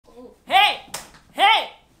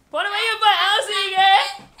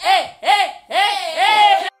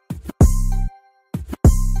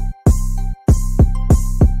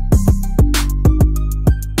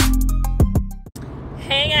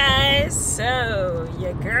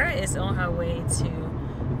your girl is on her way to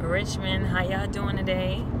Richmond. How y'all doing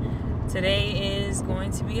today? Today is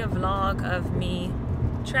going to be a vlog of me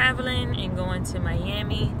traveling and going to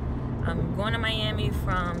Miami. I'm going to Miami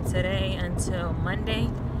from today until Monday.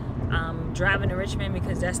 I'm driving to Richmond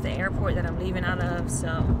because that's the airport that I'm leaving out of,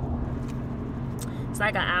 so it's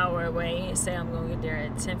like an hour away. Say I'm gonna get there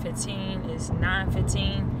at 10:15. It's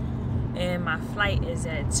 9:15 and my flight is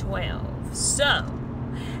at 12. So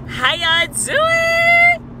how y'all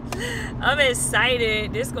doing? I'm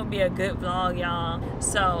excited. This is gonna be a good vlog, y'all.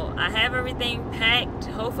 So I have everything packed.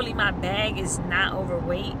 Hopefully my bag is not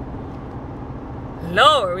overweight.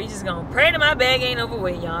 Lord, we just gonna pray that my bag ain't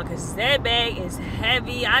overweight, y'all, because that bag is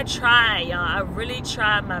heavy. I tried, y'all. I really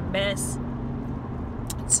tried my best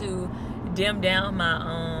to dim down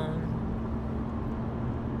my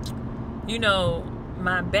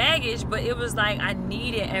my baggage, but it was like I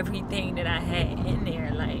needed everything that I had in there.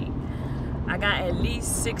 Like, I got at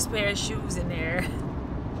least 6 pairs of shoes in there.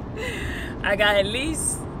 I got at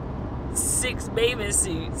least 6 bathing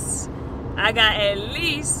suits. I got at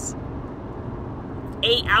least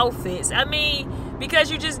 8 outfits. I mean, because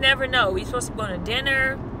you just never know. We supposed to be going to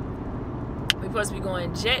dinner. We supposed to be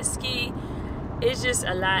going jet ski. It's just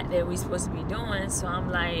a lot that we supposed to be doing. So I'm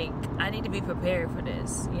like, I need to be prepared for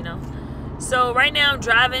this, you know. So right now I'm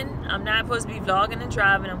driving. I'm not supposed to be vlogging and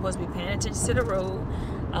driving. I'm supposed to be paying attention to the road.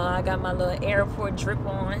 I got my little airport drip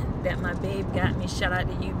on that my babe got me. Shout out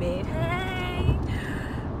to you, babe. Hey.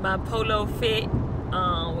 My polo fit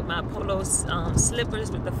with my polo slippers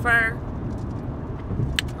with the fur.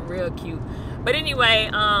 Real cute. But anyway,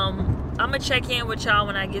 I'm gonna check in with y'all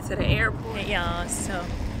when I get to the airport. Hey y'all, so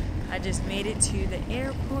I just made it to the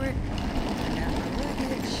airport. I got my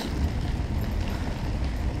luggage.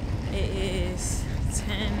 It is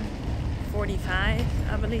 10:45,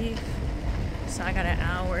 I believe. So I got an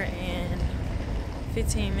hour and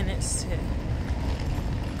 15 minutes to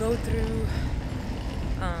go through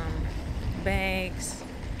bags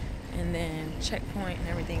and then checkpoint and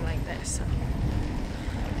everything like that. So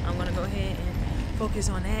I'm gonna go ahead and focus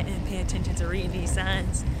on that and pay attention to reading these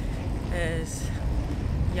signs, as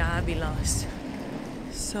y'all, I be lost.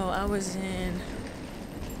 So I was in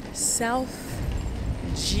South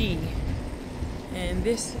G, and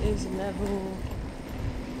this is level,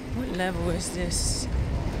 what level is this?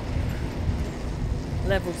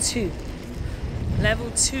 Level 2. Level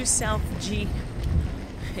 2 South G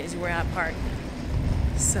is where I parked.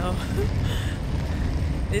 So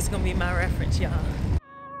this is gonna be my reference, y'all.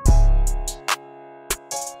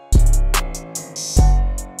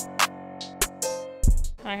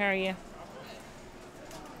 Hi, how are you?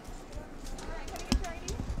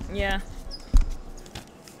 Yeah.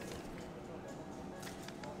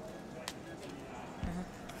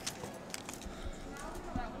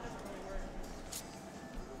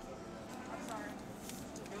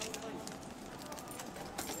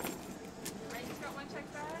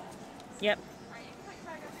 Yep.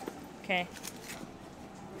 Okay.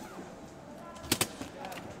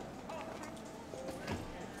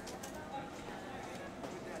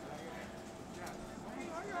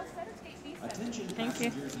 Thank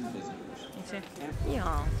you.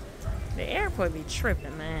 Y'all, the airport be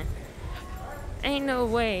tripping, man. Ain't no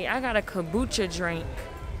way. I got a kombucha drink,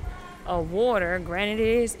 a water. Granted, it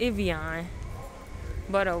is Evian,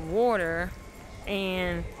 but a water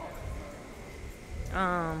and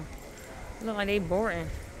look like they boring.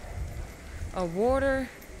 A water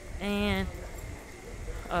and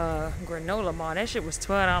a granola bar. That shit was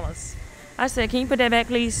 $12. I said, can you put that back,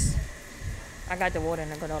 please? I got the water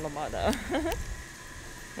and the granola bar though.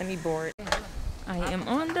 Let me board. I am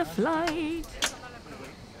on the flight.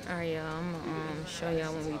 Alright, y'all. I'm gonna show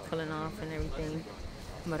y'all when we pulling off and everything.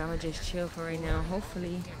 But I'm gonna just chill for right now.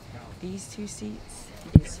 Hopefully, these 2 seats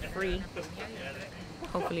is free.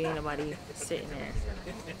 Hopefully, ain't nobody sitting there,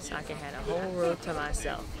 so I can have a whole row to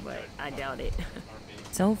myself. But I doubt it.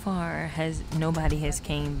 So far, nobody has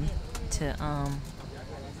came to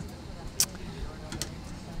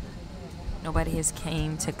nobody has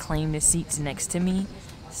came to claim the seats next to me,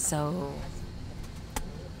 so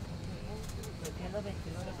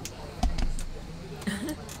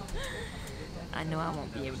I know I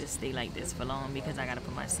won't be able to stay like this for long because I gotta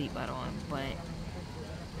put my seatbelt on, but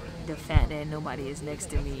the fact that nobody is next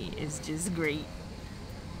to me is just great.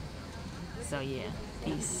 So yeah,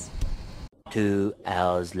 peace. 2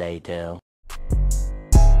 hours later.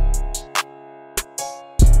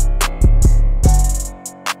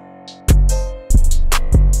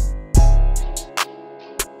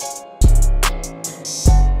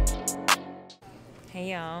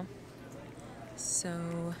 Hey y'all,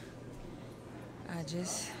 so I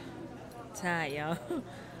just tired, y'all.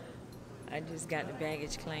 I just got the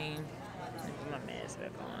baggage claim. Let me put my mask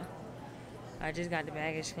back on. I just got the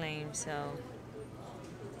baggage claim, so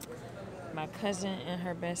my cousin and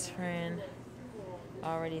her best friend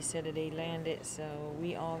already said that they landed, so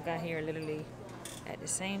we all got here literally at the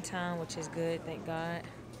same time, which is good, thank God.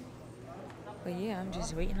 But yeah, I'm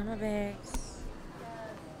just waiting on my bags.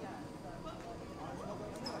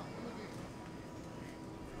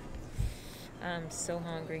 I'm so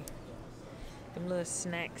hungry. Them little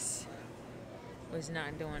snacks was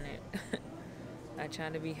not doing it. I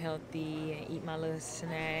tried to be healthy and eat my little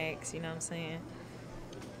snacks, you know what I'm saying?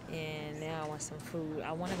 And now I want some food.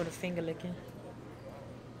 I want to go to finger licking,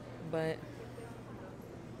 but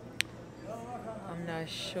I'm not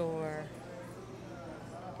sure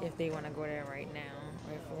if they want to go there right now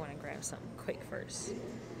or if we want to grab something quick first.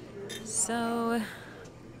 So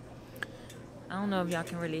I don't know if y'all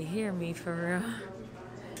can really hear me for real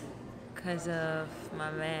because of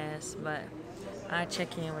my mask, but I'll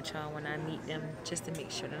check in with y'all when I meet them just to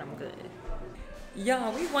make sure that I'm good.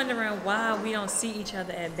 Y'all, we wondering why we don't see each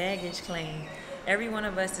other at baggage claim. Every one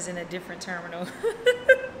of us is in a different terminal.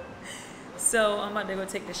 So I'm about to go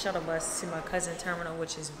take the shuttle bus to my cousin's terminal,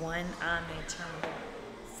 which is 1. I'm in terminal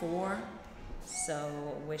 4.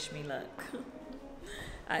 So wish me luck.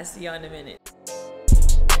 I'll see y'all in a minute.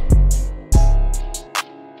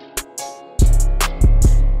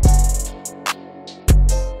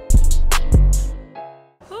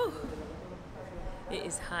 It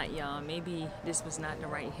is hot, y'all. Maybe this was not the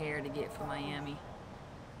right hair to get for Miami.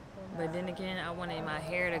 But then again, I wanted my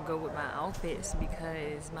hair to go with my outfits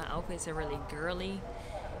because my outfits are really girly.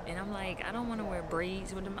 And I'm like, I don't want to wear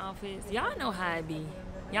braids with them outfits. Y'all know how it be.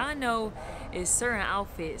 Y'all know it's certain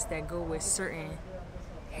outfits that go with certain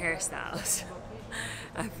hairstyles.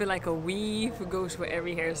 I feel like a weave goes with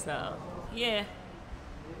every hairstyle. Yeah.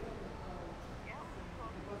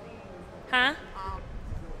 Huh?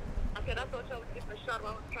 I said I thought y'all was getting the shuttle.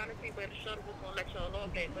 I was trying to see where the shuttle was going to let y'all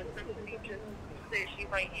off at, but since the teacher said she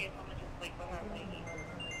right here, so I'm going to just wait for her right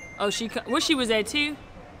here. Oh, where she was at too?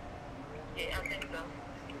 Yeah, I think so.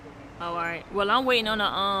 Oh, all right. Well, I'm waiting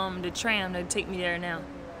on the tram to take me there now.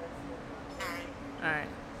 All right.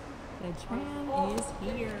 The tram is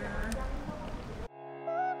here.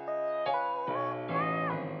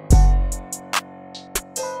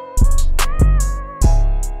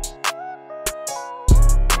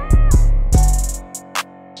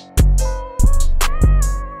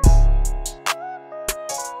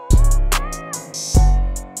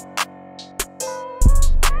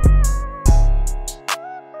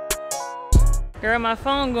 Girl, my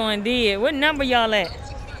phone going dead. What number y'all at?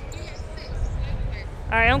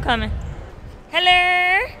 All right, I'm coming.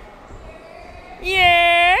 Hello?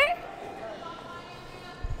 Yeah?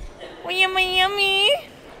 Miami?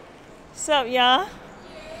 What's up, y'all?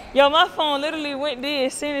 Yo, my phone literally went dead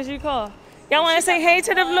as soon as you called. Y'all want to say hey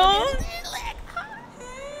to the vlog?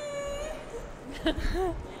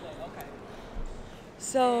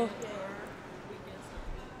 So,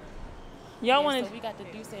 y'all want to... So we got the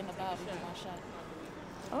deuce in the bar. We do one shot.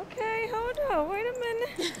 Okay, hold on. Wait a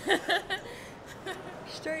minute.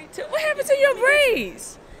 Straight to... What happened to your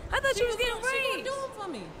braids? I thought you was getting braids. She gonna do them for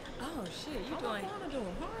me. Oh, shit. You doing... I want to do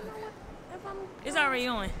them. How I know if I'm... It's already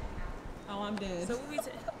on. Oh, I'm dead. So what we...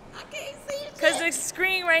 I can't see it. Because the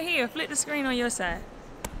screen right here. Flip the screen on your side.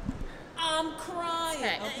 I'm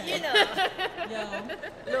crying. Okay. You know.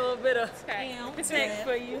 Yo. Little bit of Damn. text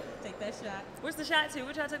for you. Take that shot. What's the shot to?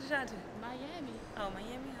 What y'all took the shot to? Miami. Oh,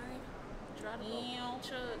 Miami. All right. Try to go.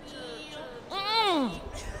 Chug.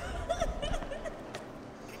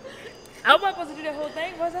 I wasn't supposed to do that whole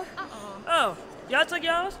thing, was I? Oh, y'all took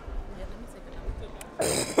y'all's? Yeah, let me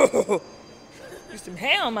take another. There's some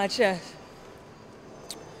hair on my chest.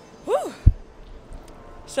 Whew.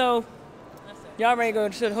 So, y'all ready to go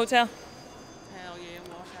to the hotel? Hell yeah,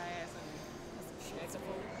 wash our ass and get some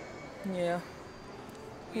food. Yeah.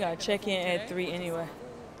 We gotta check in at 3 anyway.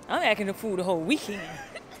 I'm acting the fool the whole weekend.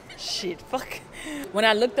 Shit, fuck. When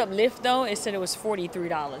I looked up Lyft though, it said it was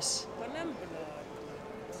 $43.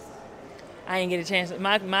 I didn't get a chance.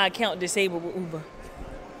 My account disabled with Uber.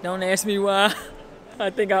 Don't ask me why. I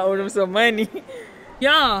think I owed them some money.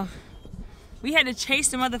 Y'all, we had to chase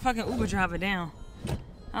the motherfucking Uber driver down.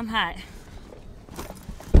 I'm hot.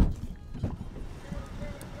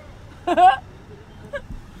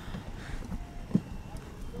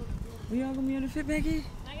 We all gonna be on the fit back here?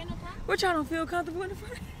 What, y'all don't feel comfortable in the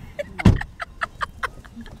front?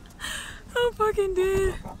 I'm fucking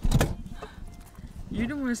dead. You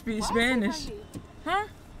don't want to speak Spanish. Huh?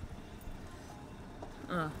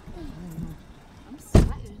 I'm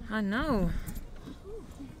sweating. I know.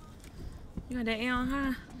 You got that air on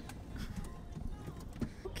high?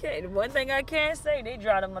 Okay, the one thing I can say, they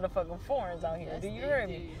drive the motherfucking foreigns out here. Do you hear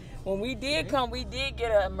me? When we did come, we did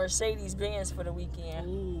get a Mercedes-Benz for the weekend.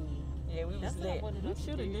 Ooh. Yeah, we was lit.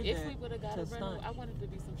 If we would have got a rental, I wanted to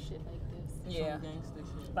be some shit like this. Yeah.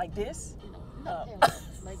 Like this? No,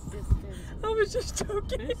 like this. I was just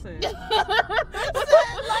joking. Like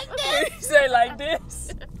this. You say like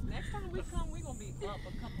this? Next time we come, we gonna be up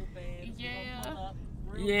a couple bands. Yeah.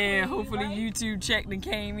 Yeah, hopefully YouTube checked and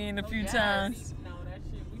came in a few times. No, that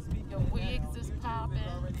shit, we speak. The wigs is popping.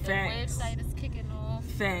 Facts. The website is kicking off.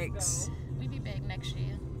 Facts. We be back next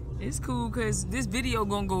year. It's cool because this video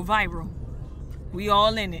gonna go viral. We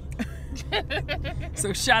all in it.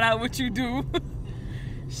 So shout out what you do.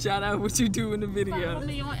 Shout out what you do in the video. Follow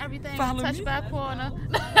me on everything. Follow Touch me. by corner.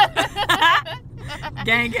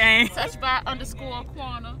 Gang gang. Touch by _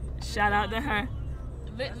 corner. Shout out to her.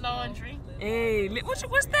 Lit laundry. Hey,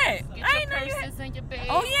 what's that? Get I your ain't know you had. purses in your bag.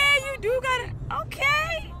 Oh yeah, you do got it.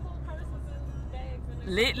 Okay.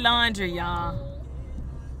 Lit laundry, y'all.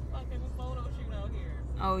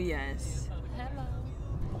 Oh yes. Hello.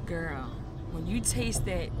 Girl, when you taste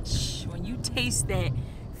that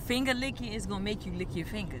finger licking, it's gonna make you lick your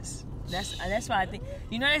fingers. That's why I think.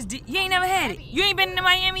 You know that's you ain't never had it. You ain't been to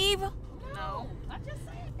Miami either. No. I just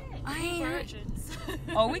said that. I ain't heard. Virgins.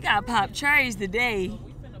 Oh, we got pop cherries today.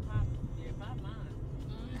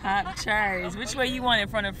 Pop cherries. Which way you want it,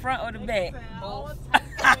 from the front or the back? Both.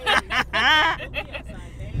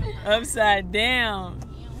 Upside down.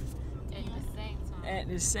 At the same time. At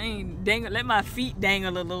the same dangle. Let my feet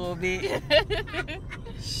dangle a little bit.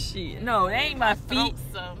 Shit. No, that ain't my feet.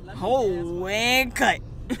 Oh, and cut.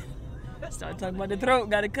 Start talking about the throat.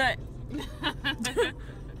 Got to cut.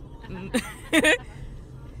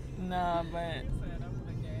 Nah, but for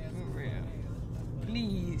real.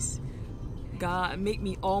 Please, God, make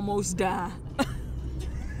me almost die.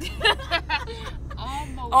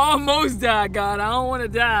 Almost die, God. I don't want to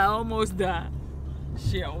die. I almost die.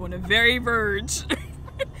 Shit, on the very verge.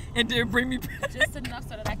 And then bring me back. Just enough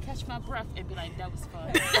so that I catch my breath and be like, that was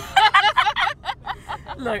fun.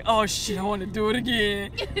 Like, oh shit, I want to do it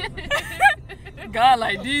again. God,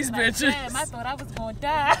 like these like, bitches. Damn, I thought I was going to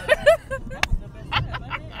die.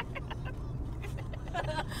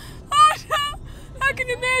 Oh no, I can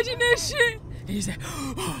imagine that shit. He's like,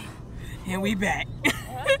 oh, and we back.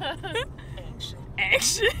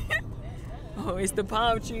 Action. Oh, it's the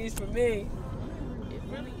palm trees for me. It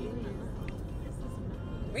really is.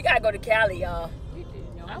 We gotta go to Cali, y'all.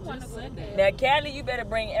 I want to go there. Now, Cali, you better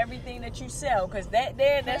bring everything that you sell, cause that's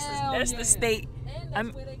the state. And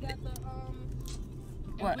that's where they got the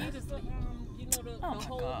What? And we just you know the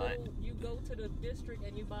whole God. little, you go to the district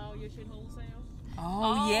and you buy all your shit wholesale.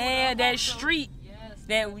 Oh yeah, that street. Yes.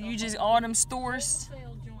 That you just all them stores.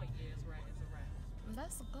 Wholesale joint. Yeah, it's right. It's a wrap.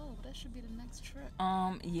 That's a goal. That should be the next trip.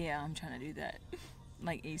 Yeah, I'm trying to do that,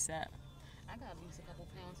 like ASAP. I gotta lose a couple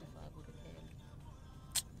pounds before I go to Cali.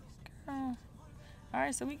 Girl. All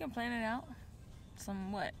right, so we can plan it out.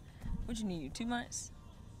 What you need? 2 months?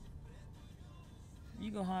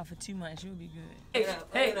 You go hard for 2 months, you'll be good. Hey, fuck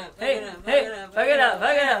it up.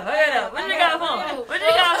 What you got for?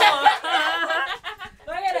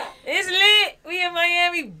 Fuck it up. It's lit. We in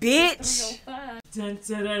Miami, bitch. Dun,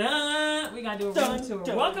 dun, dun, dun. We gotta do a room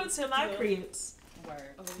tour. Welcome to my cribs.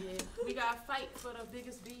 Word. Oh yeah. We gotta fight for the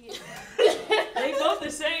biggest bed. They both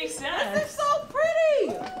the same size. It's so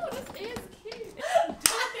pretty. Oh, this is cute.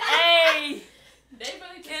 Hey, They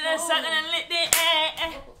really just get us something and lit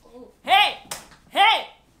that. Hey,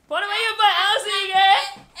 put away your butt. I don't see you, girl.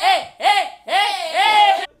 Hey.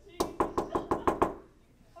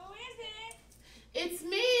 Who is it? It's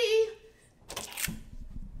me.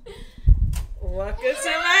 Welcome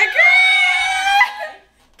to my crib.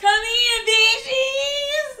 Come in,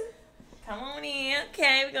 bitches. Come on in.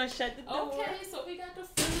 Okay, we're gonna shut the door. Okay, so we got the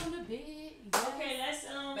food on the bed. Yes. Okay, let's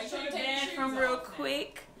Make show sure the you take your bathroom shoes real off now.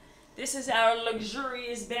 quick. This is our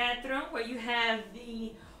luxurious bathroom where you have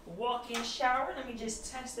the walk-in shower. Let me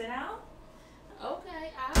just test it out.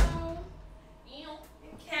 Okay,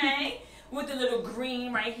 Okay, with the little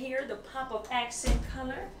green right here, the pop-up accent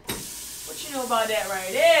color. What you know about that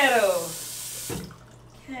right there, though?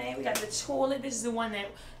 Okay, we got the toilet. This is the one that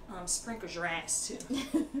sprinkles your ass too.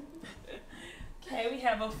 Okay, we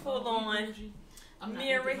have a full-on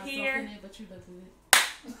mirror here. But you look good.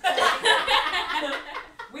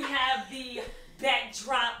 We have the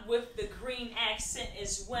backdrop with the green accent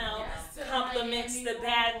as well. Yes. Complements the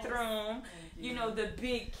bathroom. You know, the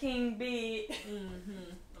big king bed.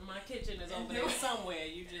 My kitchen is over there somewhere.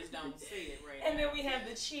 You just don't see it right And now. then we have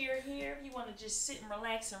the chair here. If you want to just sit and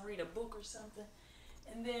relax and read a book or something.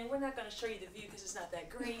 And then we're not gonna show you the view because it's not that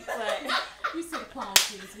great, but You see the palm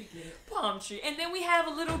trees, we get it. palm tree. And then we have a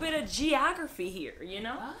little bit of geography here, you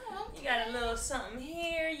know? Oh. You got a little something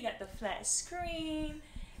here, you got the flat screen,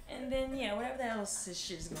 and then yeah, whatever the else this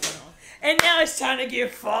shit is going on. And now it's time to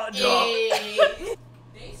get fucked up. They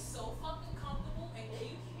so fucking comfortable and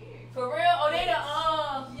cute here. For real? Oh, they the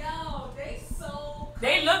Yo, they so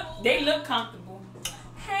they look comfortable.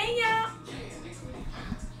 Hey y'all.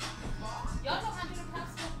 Y'all know how to do the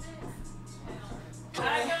popsicle dance? I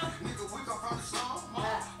go.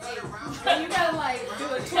 And you gotta like do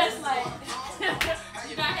a twist like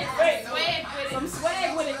you gotta have swag with it. Some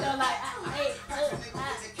swag with it though, like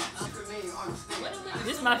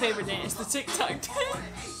This is my favorite dance, the TikTok dance.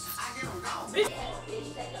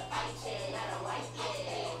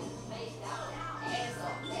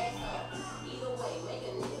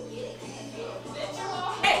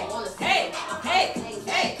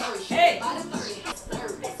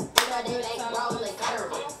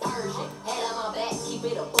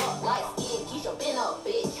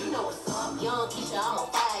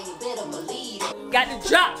 Got the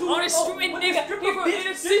drop on the street, nigga. People in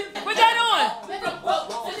the city. Put that on.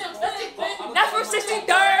 That's from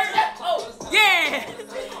 63rd. Oh, yeah.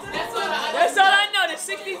 That's all I know. The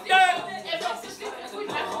 63rd.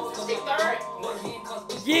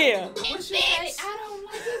 Yeah. what you say? I don't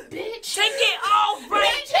like it, bitch. Take it off,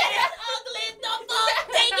 right? Take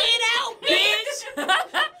it out, Bitch.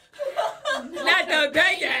 Not the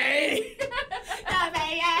baby.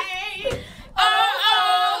 Oh,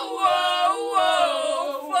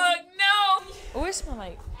 fuck no. Oh, it smell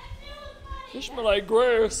like. It smell like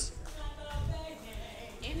grass.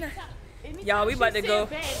 Y'all, we about to go.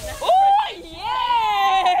 Oh, yeah.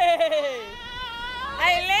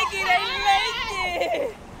 I like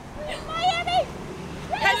it. Miami.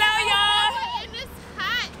 Hello, y'all. And it's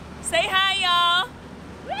hot. Say hi, y'all.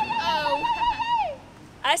 Oh.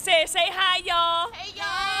 I said, say hi, y'all. Hey,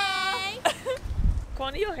 y'all.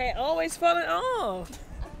 Corny, your hat always falling off.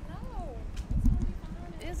 No.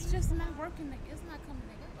 It's just not working. It's not coming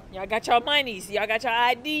together. Y'all got your monies. Y'all got your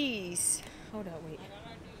IDs. Hold up, wait.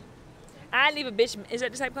 I leave a bitch. Is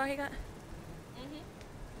that the type of car he got?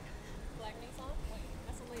 Black Nissan? Wait,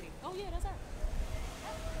 that's a lady. Oh yeah, that's her.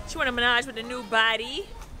 She want a Minaj with the new body.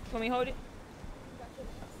 Can we hold it?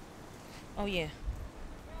 Oh, yeah.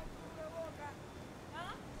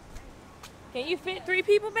 Can you fit 3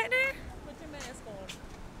 people back there? Put your mask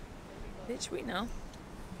on. Bitch, we know.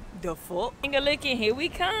 The fuck? Finger licking, here we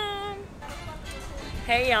come.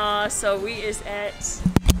 Hey, y'all. So we is at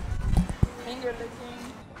finger licking.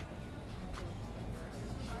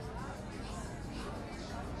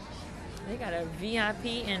 They got a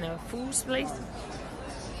VIP and a food place.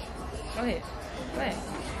 Go ahead. Go ahead.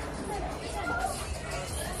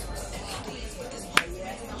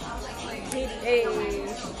 Hey.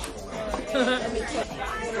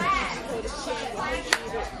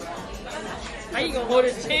 How you gonna hold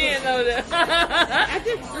his chin over there? I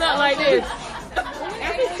just look like this.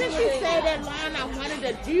 Ever since you said that line, I wanted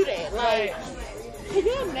to do that. Like, can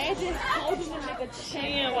you imagine holding a nigga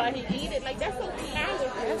chin while he eat it? Like, that's so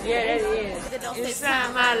powerful. Yeah, that is.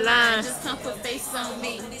 Inside my line. Just come put face on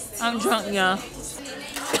me. I'm drunk, y'all.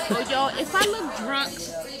 Oh, y'all, if I look drunk,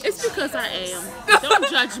 it's because I am. Don't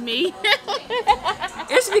judge me.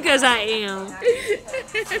 It's because I am.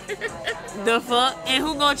 The fuck? And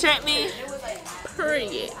who gonna check me?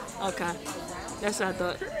 Period. Okay. That's what I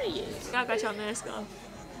thought. Period. Y'all got your mask on.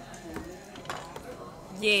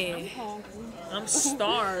 Yeah. I'm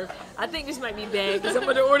starved. I think this might be bad because I'm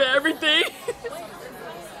gonna order everything.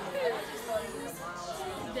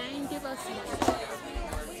 They ain't give us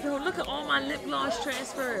Yo, look at all my lip gloss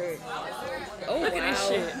transferred. Oh, Look at this wow.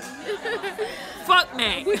 shit. Fuck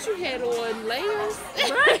Mac. What you had on, layers?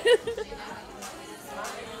 Right?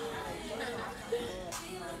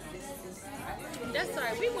 That's all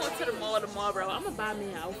right. We going to the mall tomorrow. I'm going to buy me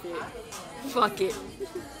an outfit. Fuck it.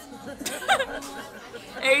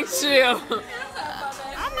 Hey, chill.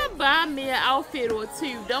 I'm going to buy me an outfit or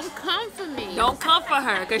two. Don't come for me. Don't come for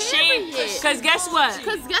her, cause Period. cause guess what?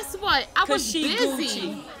 Because guess what? I was she busy.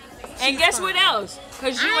 Gucci. And guess what else?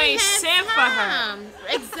 Cause you I ain't have sent for her. time.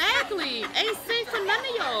 Exactly. Ain't sent for none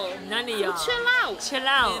of y'all. None of So y'all. chill out. Chill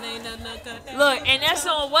out. It ain't nothing like that. Look, and that's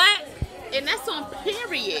on what? And that's on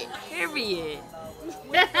period. Period.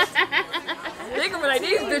 They gonna be like,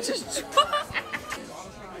 these bitches drunk.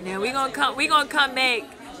 Now we gonna come back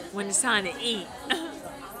when it's time to eat.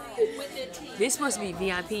 This supposed to be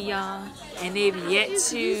VIP, y'all, and they've yet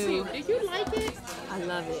to. Do you like it? I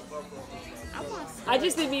love it. I want I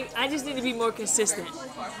just need to be more consistent.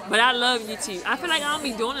 But I love YouTube. I feel like I don't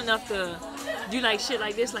be doing enough to do like shit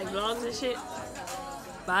like this, like vlogs and shit.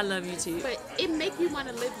 But I love YouTube. But it make you want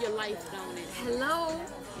to live your life, don't it? Hello?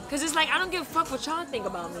 Cause it's like I don't give a fuck what y'all think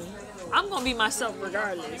about me. I'm gonna be myself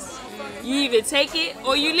regardless. You either take it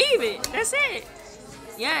or you leave it. That's it.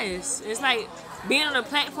 Yes. It's like being on a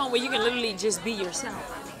platform where you can literally just be yourself.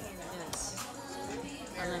 Yes.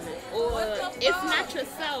 I love it. Or if not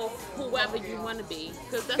yourself, whoever you want to be.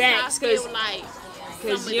 Because that's Facts, how I feel like.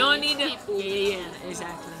 Cause you don't need to. Yeah,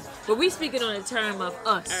 exactly. But we speaking on the term of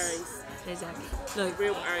us. Aries. Exactly. Look.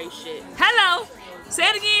 Real Aries shit. Hello. Say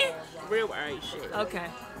it again. Real Aries shit. Okay.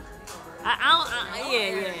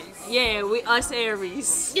 Yeah, we us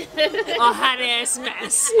Aries. Or hot ass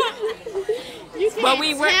mess. You can't But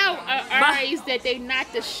we tell Aries that they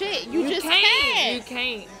not the shit. You just can't. You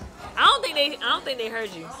can't. I don't think they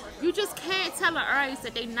heard you. You just can't tell an Aries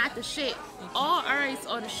that they not the shit. All Aries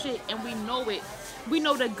are the shit, and we know it. We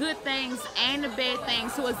know the good things and the bad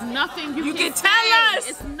things, so it's nothing you can tell say. us.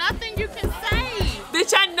 It's nothing you can say.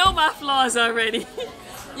 Bitch, I know my flaws already.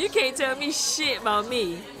 You can't tell me shit about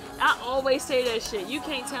me. I always say that shit. You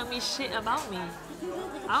can't tell me shit about me.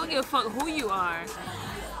 I don't give a fuck who you are.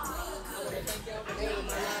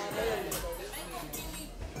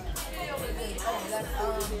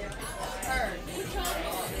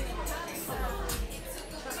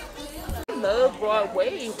 I love broad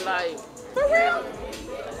wave, like for real.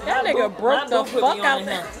 That nigga broke the fuck out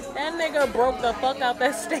that. That nigga broke the fuck out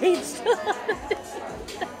that stage.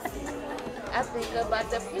 I think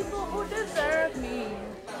about the people who deserve me.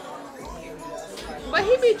 But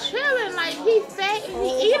he be chilling, like he fat and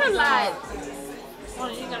he eat a lot.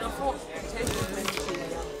 You got a fork.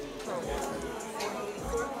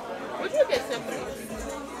 What'd you get, Simply?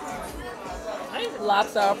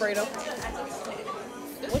 Lobster Alfredo.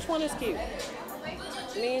 Which one is cute?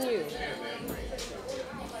 Me and you.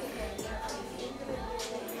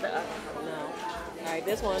 No. Alright,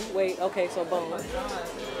 this one. Wait, okay, so bone.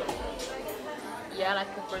 Yeah, I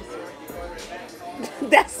like the first one.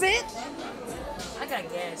 That's it? I got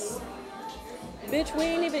gas. Bitch, we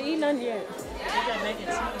ain't even eating none yet. I got mac and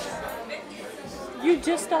cheese. You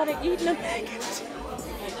just started eating the mac and cheese.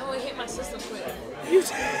 No, it hit my system quick. You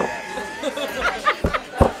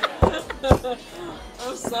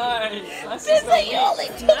I'm sorry. My This ain't you only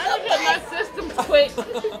took my system quick.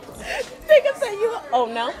 Nigga say you. Oh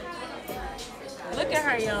no. Look at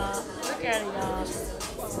her, y'all. Look at her, y'all.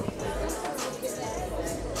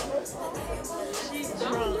 She's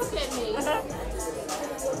drunk. Don't look at me.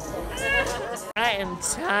 I am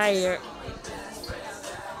tired.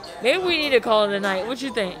 Maybe we need to call it a night. What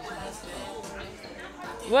you think?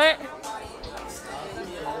 What?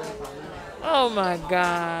 Oh my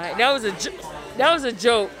God. That was a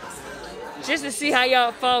joke. Just to see how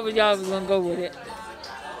y'all thought y'all was gonna go with it.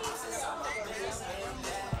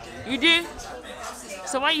 You did?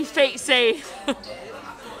 So why you fake say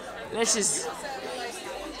let's just.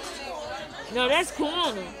 No, that's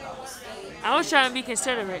corny. I was trying to be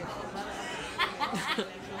considerate.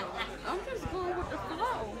 I'm just going with the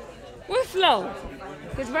flow. What flow?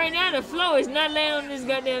 Because right now the flow is not laying on this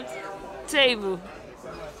goddamn table.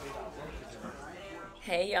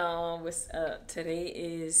 Hey y'all, what's up? Today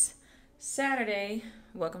is Saturday.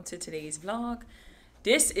 Welcome to today's vlog.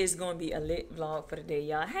 This is going to be a lit vlog for the day,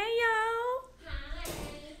 y'all. Hey y'all. Hi.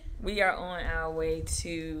 We are on our way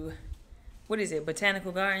to, what is it,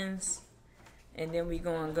 Botanical Gardens. And then we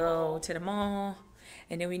gonna go to the mall.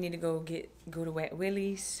 And then we need to go to Wet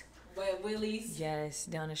Willie's. Wet Willie's? Yes,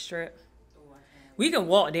 down the strip. We can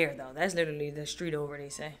walk there though. That's literally the street over, they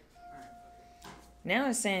say. Now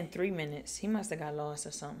it's saying 3 minutes. He must have got lost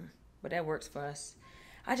or something. But that works for us.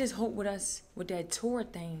 I just hope with us, with that tour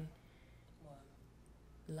thing,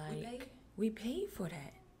 like, we paid for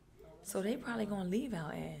that. So they probably gonna leave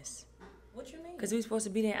our ass. What you mean? Because we supposed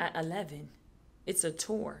to be there at 11. It's a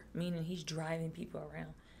tour, meaning he's driving people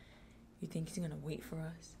around. You think he's gonna wait for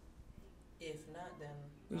us? If not, then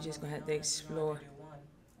we just gonna have to explore.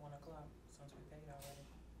 1 o'clock since we paid already.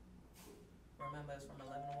 Remember, it's from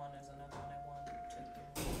 11 to 1. There's another one at 1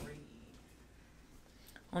 to 3.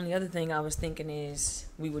 Only other thing I was thinking is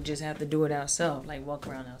we would just have to do it ourselves, like walk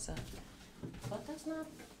around outside. But that's not.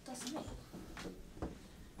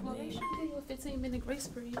 Well, they should give you a 15-minute grace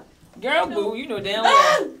period. Girl, boo, you know damn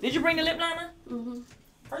well. Did you bring the lip liner? Mm-hmm.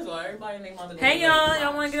 First of all, everybody in their mother. Hey y'all,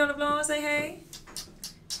 y'all want to get on the vlog and say hey?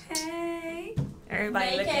 Hey.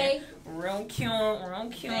 Everybody looking real cute, real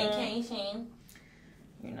cute. Vacation.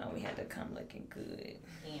 You know we had to come looking good.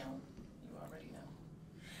 Damn, you already know.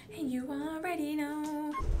 And you already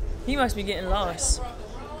know. He must be getting lost.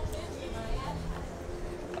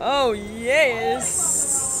 Oh yes.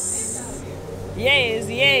 Yes,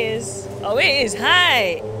 yes. Oh, it is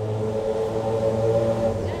hot.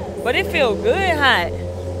 But it feel good hot.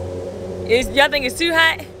 Y'all think it's too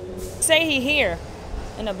hot? Say he here.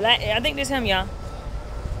 In the black, I think this him, y'all.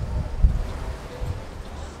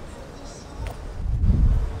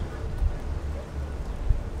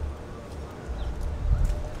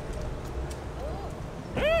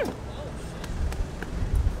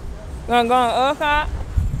 Gonna go on outside.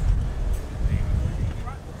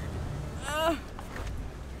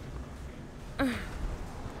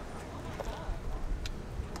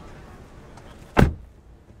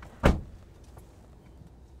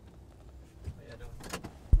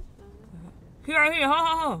 He right here,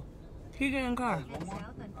 ho. He get in the car.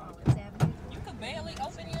 You can barely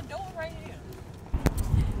open your door right here.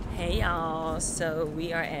 Hey y'all, so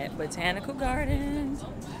we are at Botanical Gardens.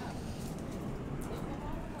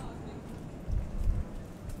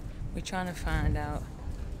 We're trying to find out.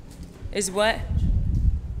 It's what?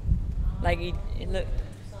 Like look,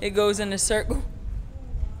 it goes in a circle.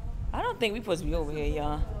 I don't think we're supposed to be over here,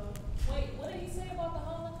 y'all. Wait, what did he say about the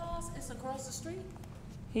Holocaust? It's across the street?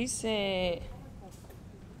 He said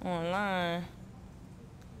online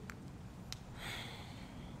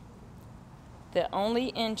the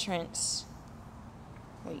only entrance.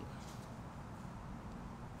 Wait.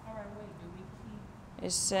 All right, wait, do we keep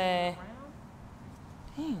It said.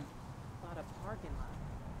 Damn. a lot of parking lot?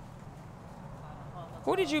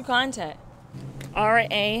 Who did you contact?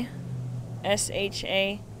 RASHAYA,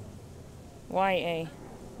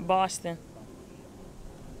 Boston.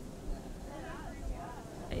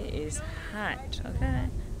 It is hot, okay?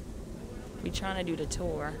 We trying to do the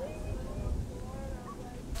tour.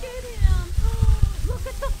 Get him! Look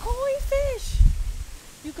at the koi fish!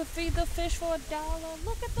 You could feed the fish for $1.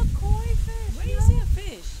 Look at the koi fish! Where do you see a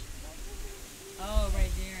fish? Oh,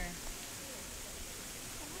 right there.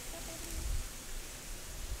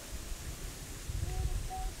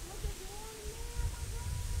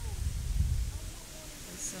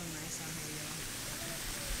 It's so nice out here,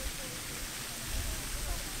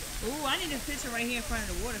 y'all. Ooh, I need a picture right here in front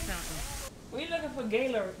of the water fountain. We looking for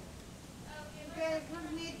Gaylord.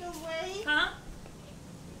 Huh?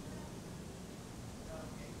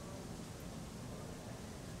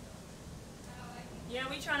 Yeah,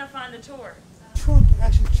 we trying to find the tour. Trunk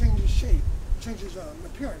actually changes shape, changes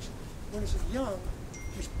appearance. When it's young,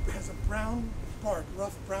 it has a brown bark,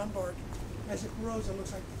 rough brown bark. As it grows, it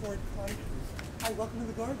looks like forward pine. Hi, welcome to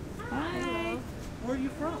the garden. Hi. Where are you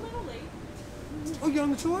from? Oh, you're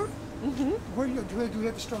on the tour? Mm-hmm. Where do we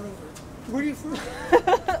have to start over? Where are you from?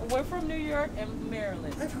 We're from New York and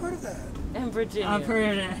Maryland I've heard of that. and Virginia. I've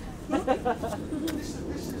heard of that. This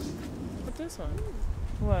is What's this one?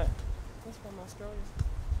 What? That's from Australia.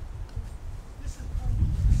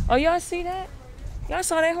 Oh, y'all see that? Y'all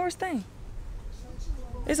saw that horse thing?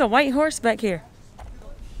 There's a white horse back here.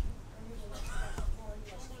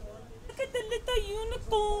 Look at the little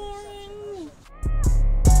unicorn.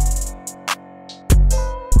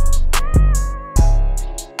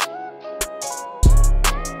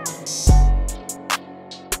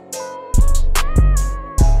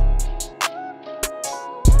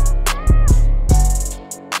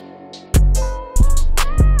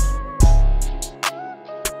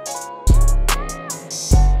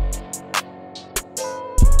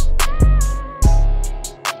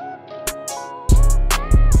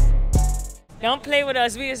 Don't play with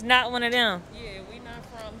us. We is not one of them. Yeah, we not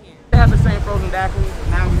from here. They have the same frozen daiquiris, but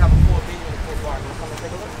now we have a full vegan and full bar. Come and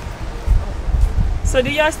take a look. So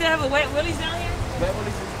do y'all still have a Wet Willie's down here? Wet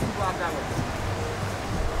Willie's is 2 blocks that way.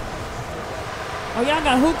 Oh, y'all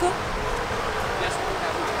got hookah? Yes, we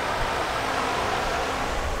have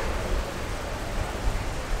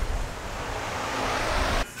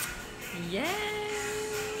it.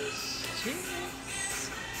 Yes. Cheers.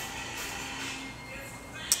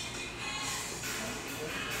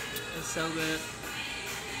 It's so good.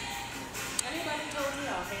 Anybody told you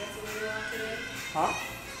how handsome you are today? Huh?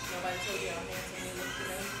 Nobody told you how handsome you look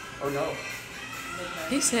today? Oh no.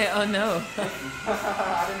 He said, oh no.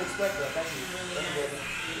 I didn't expect that. Thank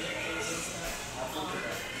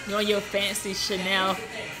you. You want your fancy Chanel?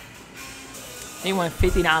 They want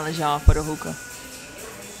 $50 y'all for the hookah.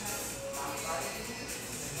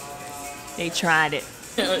 They tried it.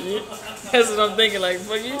 That's what I'm thinking. Like,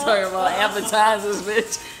 what you talking about? Appetizers,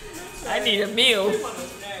 bitch. I need a meal.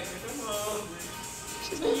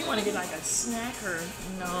 She said, you want to get like a snacker?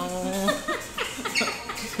 No.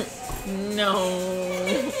 No.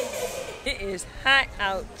 It is hot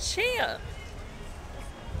out here.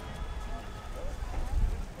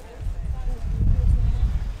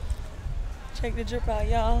 Check the drip out,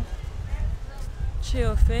 y'all.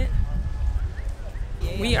 Chill fit.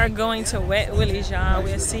 We are going to Wet Willie's, y'all.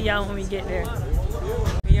 We'll see y'all when we get there.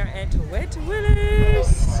 We are at Wet Willie's.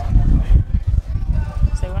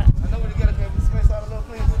 Say what? I know we're together. Can we space out a little,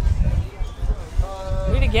 please?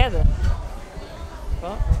 We together.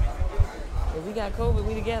 Well, if we got COVID,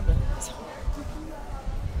 we together.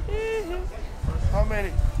 How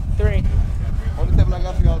many? 3. On the table I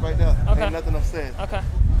got for y'all right there. Okay. Ain't nothing upstairs. Okay.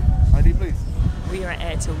 ID, please. We are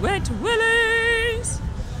at Wet Willie's.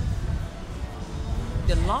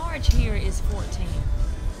 The large here is 14.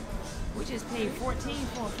 We just paid 14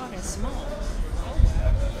 for a fucking small.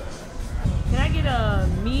 Can I get a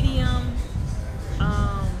medium?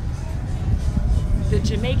 The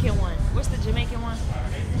Jamaican one. What's the Jamaican one?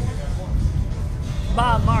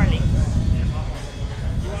 Bob Marley.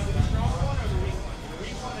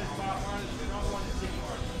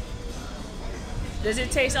 Does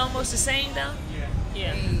it taste almost the same though?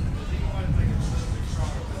 Yeah.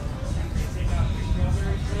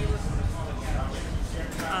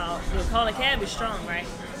 The K.O.D cab is strong, right?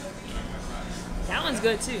 That one's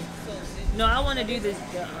good too. No, I want to do this.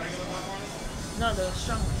 No, the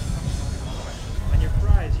strong one. On your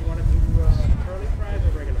fries, you want to do curly fries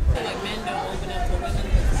or regular fries? Like men don't open up for women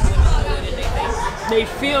because women throw it in their face. They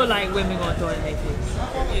feel like women gonna throw it in their face.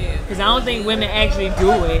 Yeah. Because I don't think women actually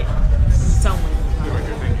do it. Some women.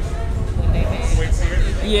 When they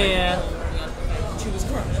mad. Yeah. She was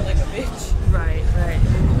crying like a bitch. Right, right.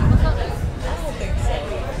 I don't think so.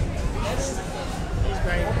 It's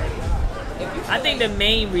right. I think the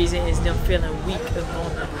main reason is them feeling weak and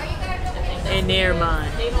vulnerable in their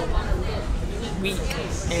mind. Weak,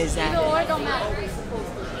 exactly.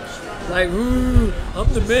 Like, ooh,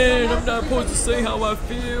 I'm the man, I'm not supposed to say how I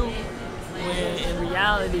feel. When in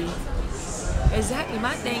reality, exactly,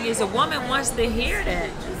 my thing is a woman wants to hear that.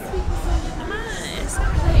 Come on,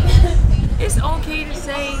 it's okay to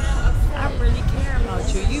say, I really care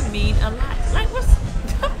about you. You mean a lot. Like, what's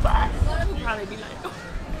the fuck? I would probably be like, oh.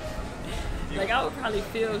 Like, I would probably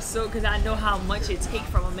feel so, because I know how much it takes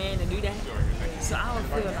from a man to do that. So I would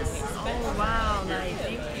feel like, oh wow, like,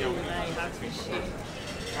 thank you, like, I appreciate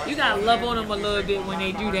it. You gotta love on them a little bit when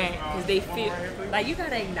they do that, because they feel, like, you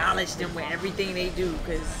gotta acknowledge them with everything they do,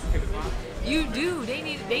 because you do,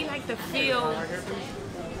 they like to feel.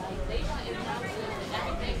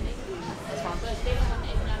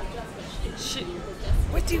 Shit.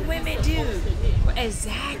 What do women do?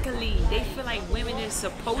 Exactly. They feel like women is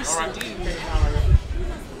supposed to do.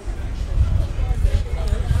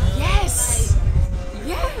 Yes.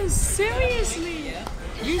 Yes. Seriously.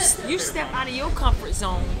 You step out of your comfort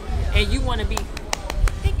zone and you want to be.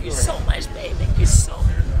 Thank you so much, babe. Thank you so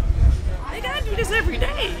much. They gotta do this every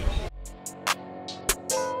day.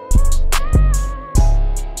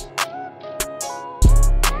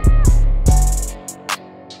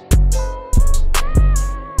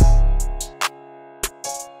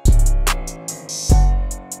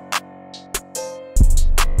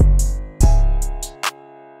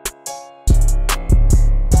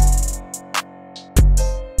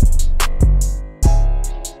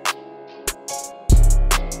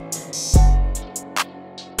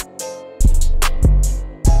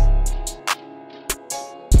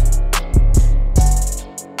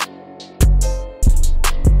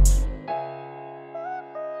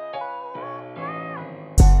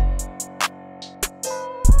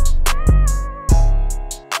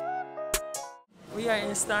 We are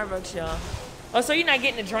in Starbucks, y'all. Oh, so you're not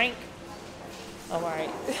getting a drink? Oh, all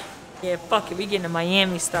right. Yeah, fuck it. We getting a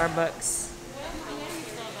Miami Starbucks.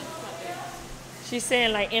 She's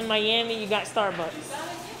saying, like, in Miami, you got Starbucks.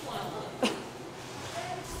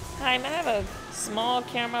 Hi, may I have a small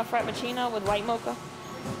caramel frappuccino with white mocha?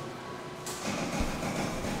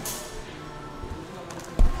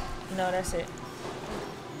 No, that's it.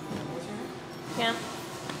 Kim?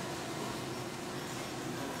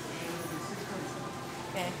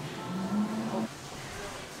 Okay.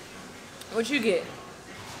 What you get?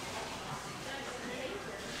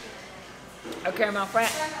 A caramel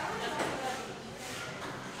frat?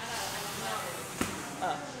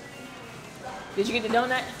 Oh. Did you get the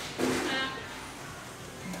donut?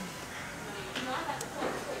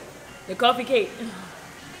 The coffee cake.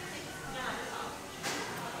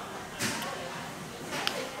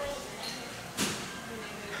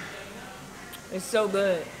 It's so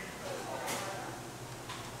good.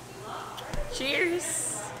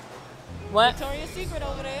 Cheers. What? Victoria's Secret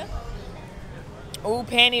over there. Ooh,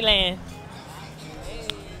 Pantyland. Hey.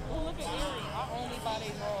 Oh, look at Erie. I only buy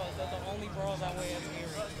these bras. They're the only bras I wear is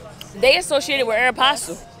Erie. They associated with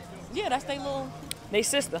Aeropostale. Yeah, that's their little. They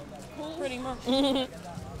sister. Pretty much.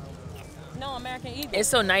 No, American Eagle. It's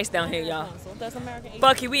so nice down here, y'all. So that's American Eagle.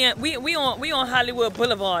 Bucky, we on Hollywood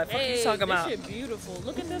Boulevard. What you talking about? This shit beautiful.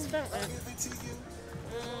 Look at this fountain.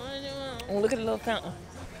 Oh, look at the little fountain.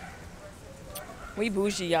 We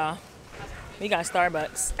bougie, y'all. We got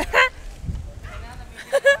Starbucks.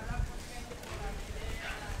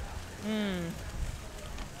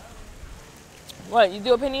 What, you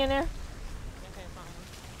do a penny in there?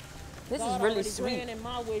 This is really sweet. In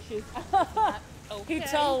my wishes. He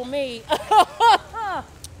told me.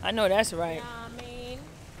 I know that's right. Yeah, I mean,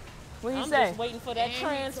 What he I'm say? just waiting for that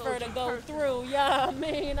transfer to go through. Yeah, I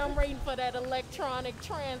mean, I'm waiting for that electronic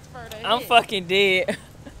transfer to hit. I'm fucking dead.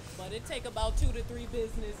 But it take about 2 to 3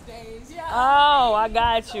 business days. Yeah. Oh, I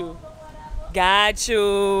got you. Got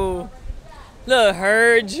you. Look,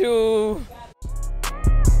 heard you.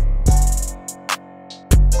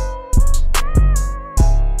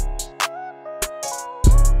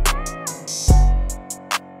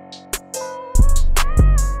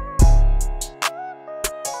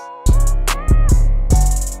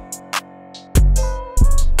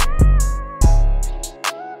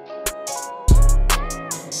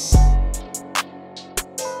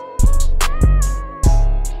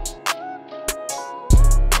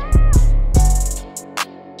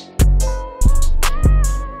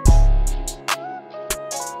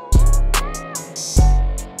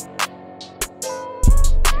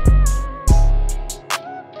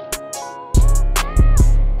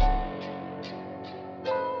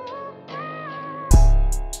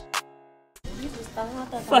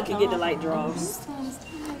 Fucking get the light draws. Am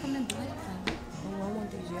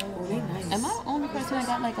I the only person that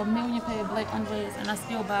got like a million pair of black underwears and I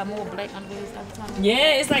still buy more black underwears every time?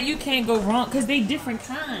 Yeah, it's like you can't go wrong because they different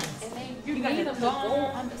kinds. And then you need them to go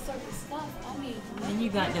under certain stuff. I mean, And you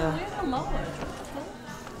got the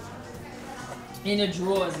in the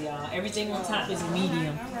drawers, y'all. Everything on top is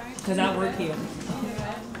medium because I work here.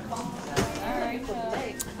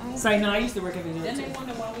 Sorry, no, I used to work every day too.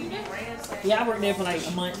 Yeah, I worked there for like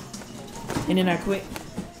a month and then I quit.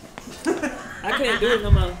 I couldn't do it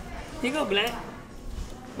no more. Here go black,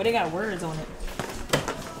 but they got words on it.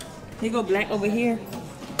 Here go black over here.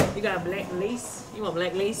 You got black lace. You want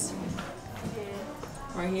black lace?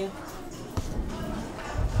 Right here.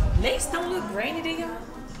 Lace don't look grainy to y'all.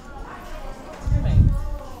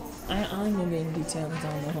 I don't know in details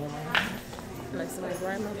on the whole. like my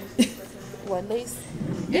grandmother. What, lace?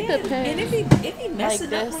 Yeah, It depends. and it be messing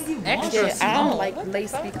like up this. when you wash Actually, it. I don't like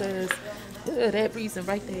lace because that reason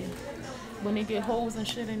right there. When they get holes and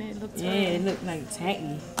shit in it, it looks Yeah, it look like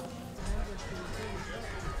tacky.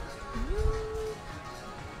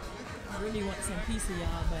 I really want some piece of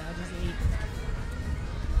y'all, but I just ate.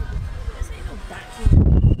 This ain't no vacuum.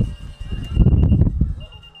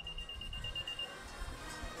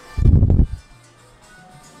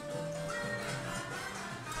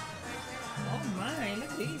 Oh my,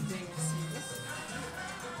 look at these things.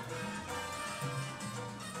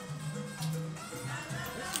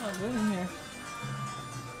 It's not good in here.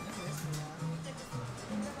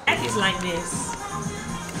 It's like this.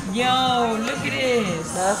 Yo, look at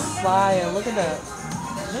this. That's fire. Look at that.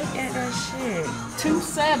 Look at that shit.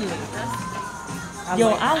 $270. Yo,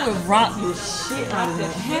 I would rock the shit out of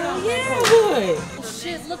that. Hell yeah, I would.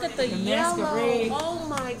 Shit, look at the yellow. Masquerade. Oh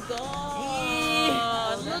my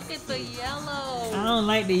god. Look at the yellow. I don't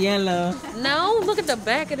like the yellow. No, look at the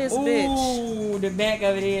back of this bitch. Ooh, the back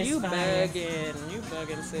of it is You fire. bugging. You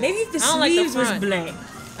bugging, sis. Maybe if the I don't like the sleeves was front. black.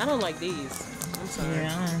 I don't like these. I'm sorry.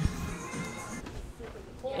 Yeah.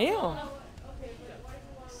 Ew.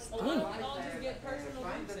 Stink.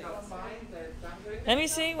 Let me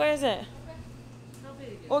see. Where is it?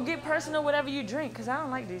 Or get personal whatever you drink, because I don't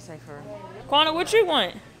like these safer. Quana, what you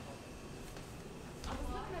want?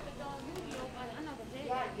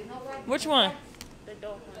 Which one?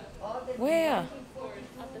 Where?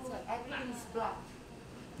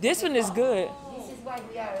 This one is good. This is why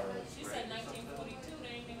we are She said 1942. They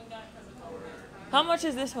ain't even got because of COVID. How much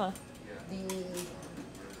is this one?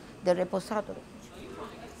 the reposado.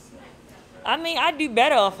 I mean, I do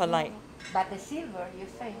better off a light. But the silver, you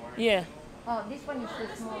say? Yeah. Oh, this one is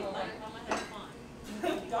the smaller one.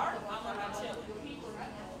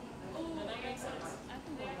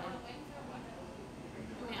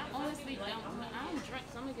 I honestly don't. I don't drink,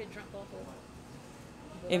 so I'm gonna get drunk off of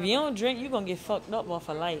it. If you don't drink, you're going to get fucked up off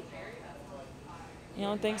a light. You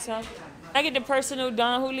don't think so? I get the personal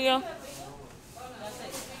Don Julio.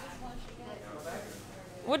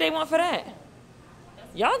 What they want for that?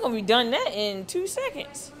 Y'all going to be done that in 2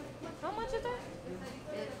 seconds. How much is that?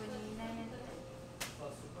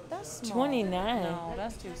 That's small. 29. No,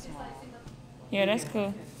 that's too small. Yeah, that's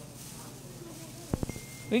cool.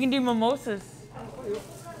 We can do mimosas.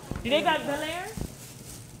 Do they got Bel Air?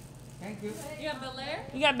 Thank you. You got Bel Air?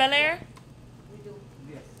 You got Bel Air?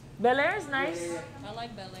 Bel Air is nice. I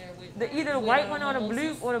like Bel Air with Either the white one or the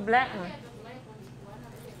blue or the black one.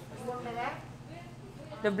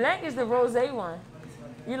 The black is the rosé one.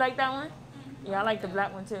 You like that one? Yeah, I like the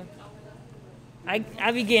black one too. I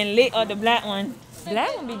be getting lit on the black one.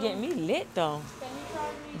 Black one be getting me lit though.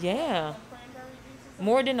 Yeah.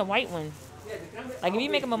 More than the white one. Like if you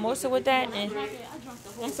make a mimosa with that and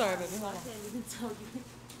I'm sorry, baby. Hold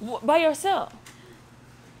on. by yourself.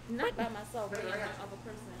 Not by myself, but of a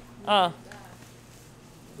person. Oh.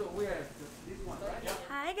 So we have this one, right?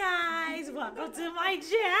 Hi guys, welcome to my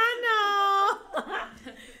channel.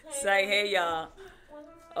 Say hey y'all.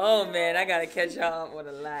 Oh man, I gotta catch y'all up with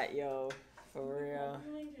a lot, yo. For real.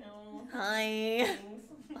 Hi.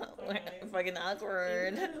 Fucking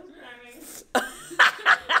awkward.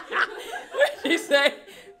 What did she say?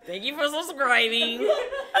 Thank you for subscribing.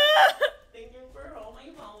 Thank you for all my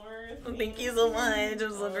followers. Thank you so much.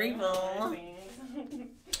 I'm so grateful.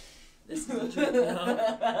 This is a drink, y'all.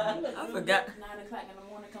 I forgot. 9 o'clock in the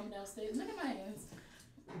morning, coming downstairs. Look at my hands.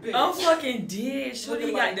 I'm fucking dead.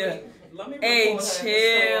 Shorty got the. Hey,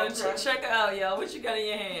 chill. Check her out, y'all. What you got in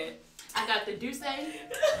your hand? I got the Douce,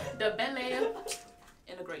 the Bel Air,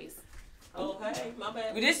 and the Grace. Okay, my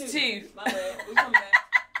bad. With this too. My bad. We come back.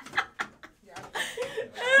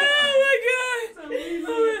 Oh my god.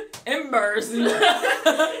 Embarrassing.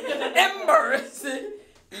 Embarrassing.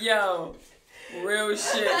 Yo. Real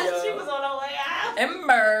shit, yo. She was on her way out.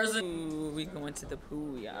 Embarrassing. Ooh, we going to the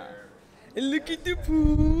pool, y'all. Look at the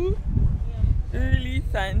pool. Really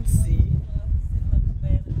fancy.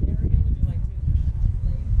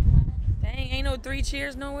 Dang, ain't no 3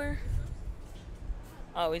 chairs nowhere.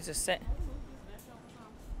 Oh, it's a set.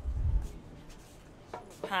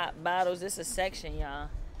 Hot bottles. This is a section, y'all.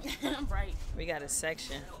 Right. We got a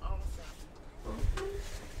section.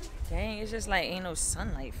 Dang, it's just like ain't no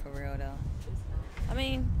sunlight for real though. I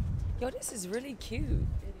mean, yo, this is really cute.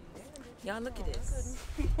 Y'all look at this.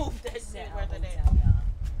 Move that shit right there.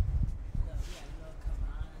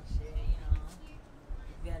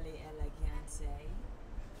 Very elegante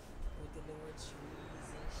with the little trees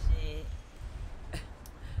and shit.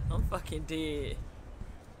 I'm fucking dead.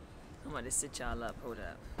 I'm about to sit y'all up. Hold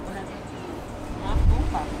up. My food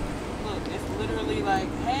popping. Look, it's literally like,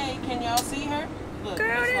 hey, can y'all see her? Look,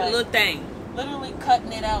 Girl, it's that like little thing. literally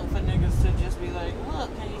cutting it out for niggas to just be like,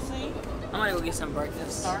 look, can you see? I'm gonna go get some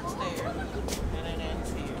breakfast. Starts there and it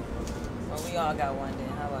ends here. Well, we all got one then.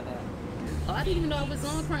 How about that? Oh, I didn't even know it was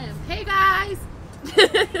on cram. Hey guys!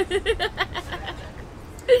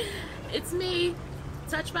 It's me,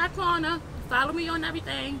 Touch by Corner. Follow me on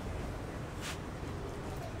everything.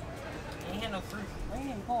 Ain't had no fruit. Ain't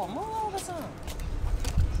even pour. Move over some.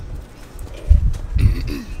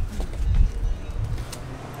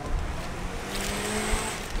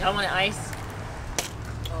 Y'all want ice?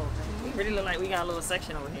 Oh, we really look like we got a little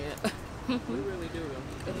section over here. We really do.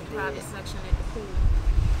 In the private section at the pool.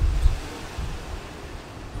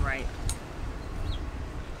 Right.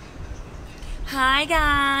 Hi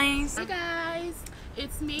guys. Hey guys,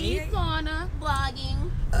 it's me, Yeah. Fauna,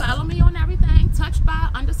 vlogging. Follow me on everything,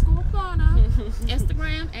 touchby_Fauna.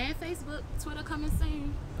 Instagram and Facebook. Twitter coming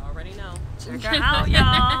soon. Already know. Check her out,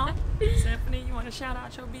 y'all. Stephanie, you want to shout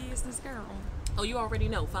out your business, girl? Oh, you already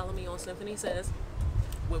know. Follow me on Symphony Says,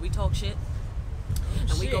 where we talk shit.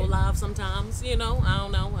 And we shit. go live sometimes, you know. I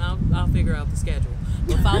don't know. I'll figure out the schedule.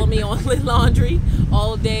 But follow me on Lit Laundry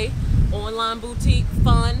all day. Online boutique,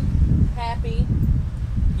 fun, happy,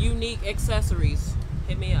 unique accessories.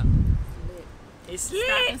 Hit me up. It's Stop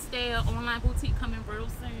lit. and Stare online boutique coming real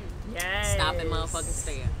soon. Yes. Stop and motherfucking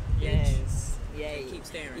stare. Yes. Yay. Keep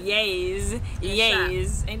staring. Yes.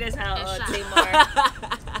 Yes. Ain't that how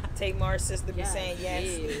Tamar's sister be saying yes?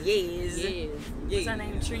 Yes. What's her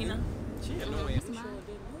name? Trina? She Smile. annoying. Sure didn't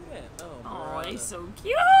know that. Oh, they so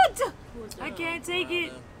cute. I can't take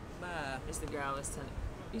it. Bye. It's the girl I was telling.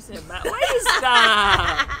 You said bye. Why you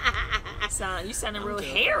stop? Son, you sounding real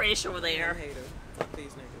hairish over there. Hater. Fuck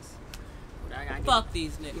these niggas. I gotta Fuck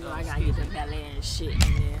these niggas. You know, I gotta get the ballet and shit in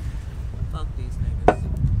there. Fuck these niggas.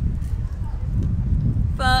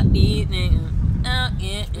 Fuck these niggas.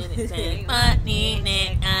 Anything. Fuck these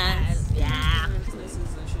niggas. Yeah.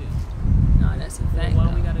 Businesses and shit. No, that's a fact. Why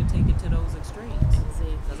though. we gotta take it to those extremes?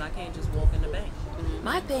 Because I can't just walk in the bank.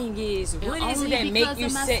 My thing is, what is it only that make because you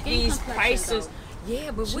of my set skin these complexion, prices? though.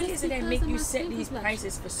 Yeah, but what Just is it that because make of you my set skin these complexion.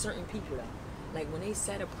 prices for certain people though? Like when they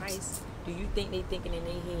set a price, do you think they thinking in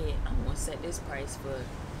their head, I'm gonna set this price for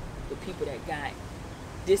the people that got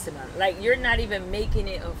this amount. Like, you're not even making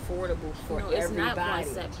it affordable for it's everybody. not one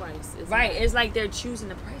set price. It's right. not. It's like they're choosing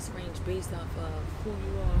the price range based off of Who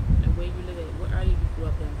you are and where you live at. What area you grew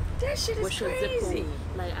up in. that shit is What's your zip crazy. code?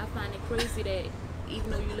 Like, I find it crazy that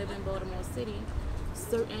even though you live in Baltimore City,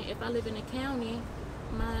 if I live in a county,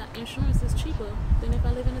 my insurance is cheaper than if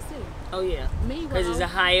I live in a city. Oh yeah. Meanwhile, Because it's a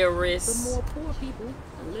higher the risk. more poor people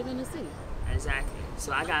live in the city. Exactly.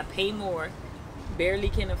 So I gotta pay more. Barely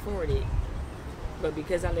can afford it. But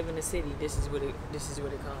because I live in the city, this is what it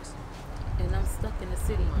costs. And I'm stuck in the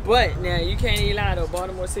city. But now you can't even lie though.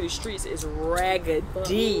 Baltimore City streets is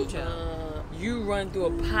raggedy. You run through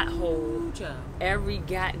a pothole every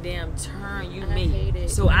goddamn turn you make. hate it.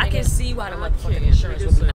 So I can see why the motherfucking insurance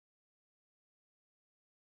would be.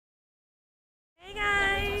 Hey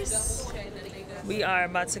guys, we are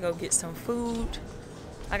about to go get some food.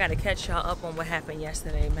 I gotta catch y'all up on what happened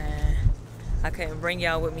yesterday, man. I couldn't bring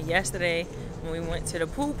y'all with me yesterday when we went to the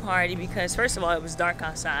pool party because first of all it was dark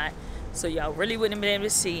outside, so y'all really wouldn't have been able to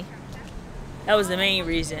see. That was the main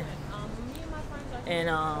reason. And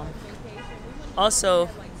also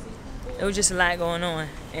it was just a lot going on,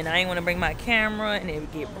 and I didn't want to bring my camera and it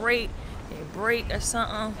would get break or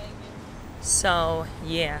something. So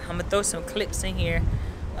yeah, I'm gonna throw some clips in here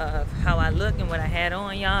of how I look and what I had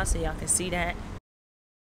on, y'all, so y'all can see that.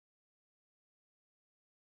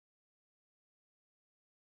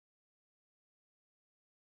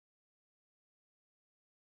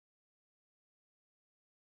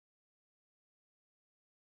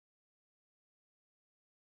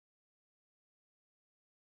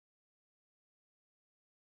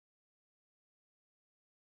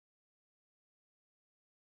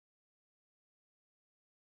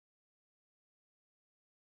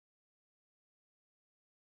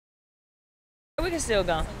 We can still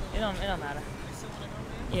go. It don't matter.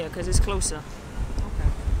 Yeah, because it's closer. Okay.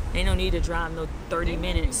 Ain't no need to drive no 30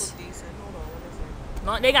 minutes.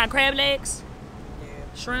 They got crab legs? Yeah.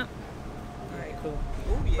 Shrimp? Alright, cool.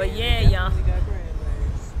 Ooh, yeah, but yeah, y'all.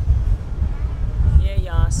 Yeah,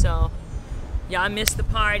 y'all. So, y'all missed the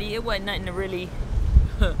party. It wasn't nothing to really...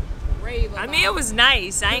 I mean, it was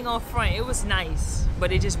nice. I ain't gonna front. It was nice.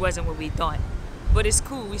 But it just wasn't what we thought. But it's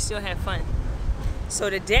cool. We still had fun. So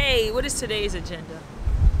today, what is today's agenda?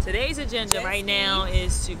 Today's agenda right now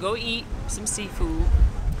is to go eat some seafood.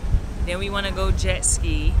 Then we want to go jet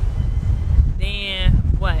ski. Then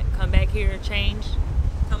what? Come back here and change?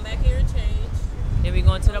 Come back here and change. Then we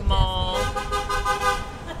going to the mall.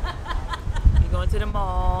 We going to the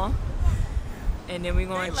mall. And then we're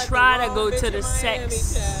going to try to go to the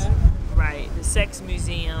sex. Right, the sex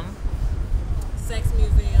museum. Sex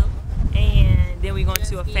museum. And then we're going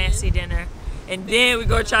to a fancy dinner. And then we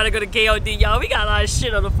gonna try to go to K.O.D. Y'all, we got a lot of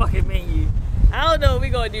shit on the fucking menu. I don't know if we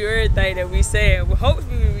gonna do everything that we said. Well,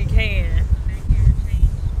 hopefully we can.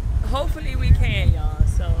 Hopefully we can, y'all.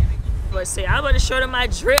 So, but say, I'm gonna show them my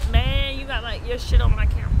drip, man. You got like your shit on my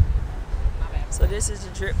camera. So this is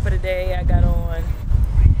the drip for the day. I got on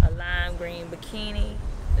a lime green bikini,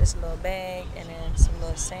 this little bag, and then some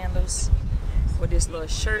little sandals with this little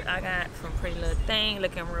shirt I got from Pretty Little Thing,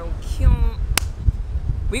 looking real cute.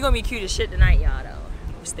 We gonna be cute as shit tonight, y'all, though.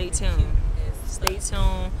 Stay tuned. Stay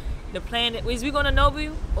tuned. The plan is we going to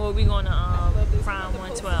NOBU or are we going to Prime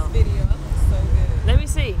 112? Video. So good. Let me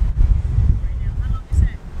see.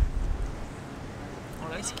 Oh,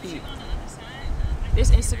 that's cute.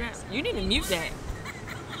 This Instagram, you need to mute that.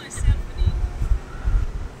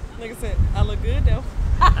 Like I said, I look good though.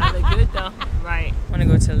 I look good though. Right. I'm gonna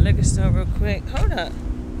go to the liquor store real quick. Hold up.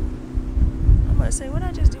 I'm about to say, what did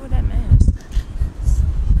I just do with that mask?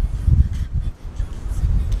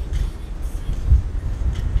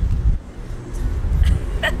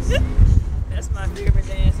 That's my favorite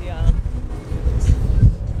dance, y'all.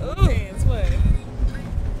 Ooh. Dance what?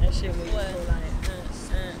 That shit was like,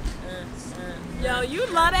 Yo, you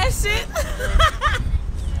love that shit?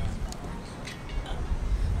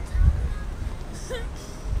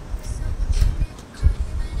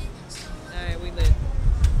 Alright, we lit.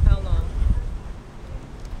 How long?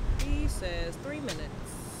 He says 3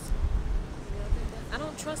 minutes. I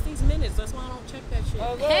don't trust these minutes, that's why I don't check that shit.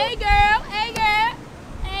 oh, Hey girl, hey girl,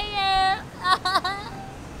 hey girl.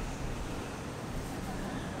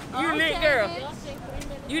 You lit, girl.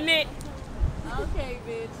 You lit. Okay,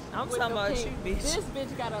 bitch. I'm With talking the about pink. you, bitch. This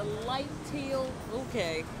bitch got a light teal.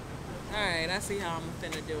 Okay. Alright, I see how I'm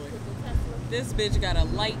finna do it. This bitch got a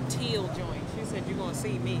light teal joint. She said you're gonna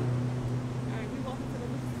see me. Alright, we walking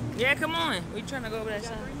to the Yeah, come on. We trying to go over that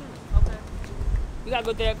side. Okay. We gotta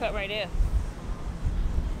go through that cut right there.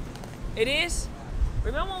 It is?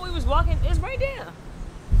 Remember when we was walking? It's right there.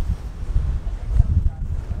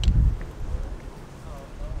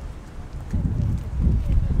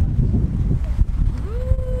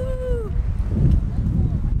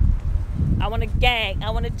 want to gag. I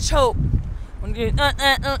want to choke. I want to do in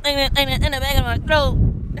the back of my throat.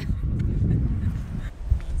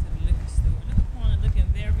 Looking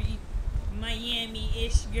very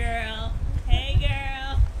Miami-ish, girl. Hey,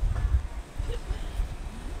 girl.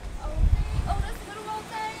 Oh, that's little old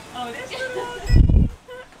thing. Oh, that's little old thing.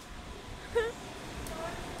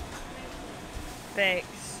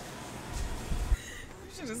 Thanks.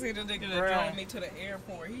 You should have seen the nigga that drove me to the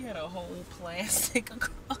airport. He had a whole plastic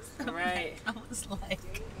across the back. I was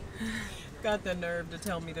like, got the nerve to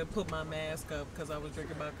tell me to put my mask up because I was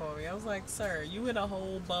drinking my coffee. I was like, sir, you in a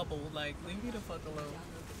whole bubble. Like, leave me the fuck alone.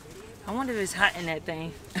 I wonder if it's hot in that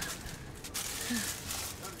thing.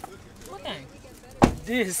 What thing?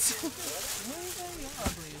 This. What is that? You're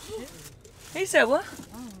ugly as shit. He said what?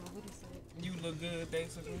 I don't know what he said. You look good,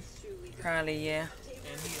 basically. Probably, yeah.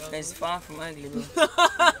 And he ugly. It's far from ugly, bro.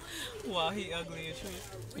 Well, he ugly as shit.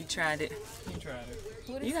 We tried it. He tried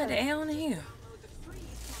it. You got the A on the hill.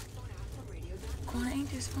 Corner, ain't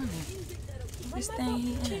this funny? This thing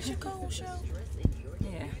he in. Keisha Cole show?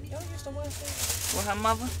 Yeah. Y'all used to watch that? With her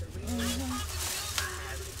mother?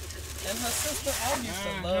 And her sister, I used to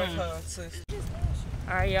love her sister.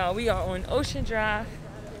 Alright, y'all, we are on Ocean Drive.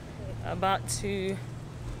 About to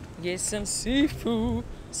get some seafood.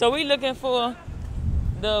 So we looking for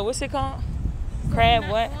the, what's it called? Crab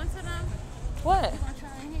what? Going to them? What? You gonna try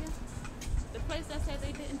in here? The place that said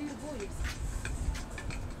they didn't do the voyage.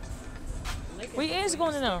 We is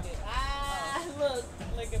going to know. Ah, look.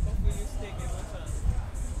 Lick it before you stick it.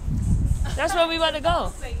 What's up? That's where we about to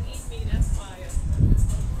go. Say eat me, that's fire.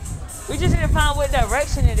 We just need to find what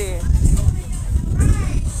direction it is.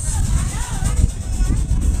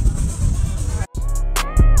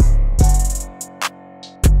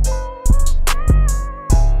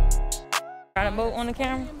 Got a boat on the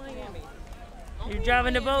camera? You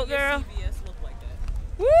driving the boat, girl?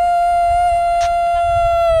 Woo!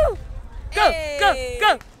 Go, go,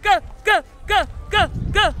 go, go, go, go, go,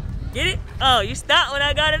 go. Get it? Oh, you stopped when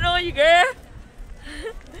I got it on you, girl.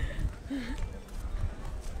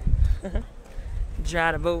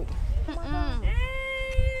 Drive the boat. Hey,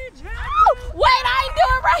 drive the boat. Wait, I ain't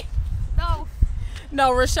doing right.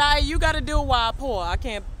 No, Rashaya, you gotta do it while I pour. I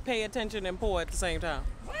can't pay attention and pour at the same time.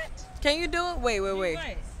 What? Can you do it? Wait.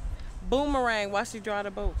 Boomerang while she drive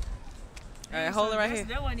the boat. All right, hold it right here.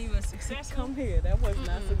 That wasn't even successful. Come here. That was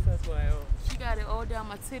not successful at all. She got it all down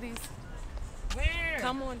my titties, Where?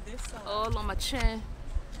 Come on this side. all on my chin.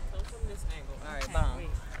 Come from this angle. All right, bomb. Wait.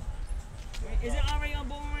 Is it already on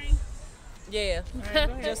boomerang? Yeah. All right, go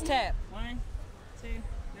ahead. Just tap. 1, 2,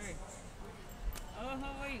 3. Oh,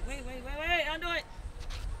 wait. Undo it.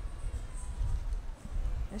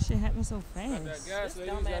 That shit happened so fast. Gas,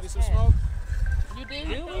 ladies. Ready some smoke? You did?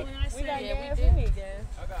 We got Yeah, gas. we did.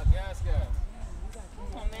 I got gas.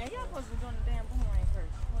 Come on, man. Y'all supposed to be doing the damn boomerang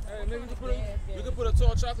first. Hey, nigga, you can put a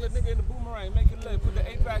tall chocolate nigga in the boomerang. Make it lit. Put the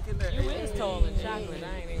 8-pack in there. You is tall and chocolate. I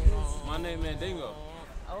ain't even wrong. My name Mandingo.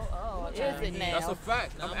 Oh, is it now? That's a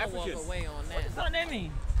fact. I'm I'm gonna walk African. away on that. What that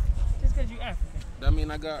mean? Just because you African. That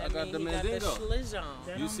mean I got That mean the he got Mandingo. the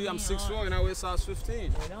schlizzon. You see, I'm 6'4" and I wear size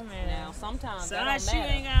 15. Don't matter. Now, sometimes that Size don't shoe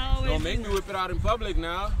ain't matter. got always. Don't make me whip it out in public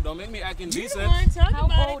now. Don't make me acting You the decent. one talking How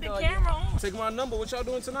about old it. The are you? camera on. Take my number. What y'all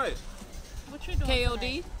doing tonight? What you doing?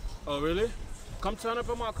 K.O.D. Oh, really? Come turn up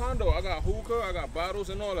at my condo. I got hookah, I got bottles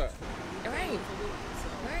and all that. Right.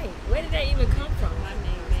 Where did that even come from? My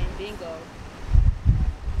name Mandingo.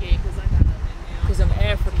 Yeah, because I got nothing now. Because I'm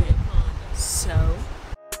African. So.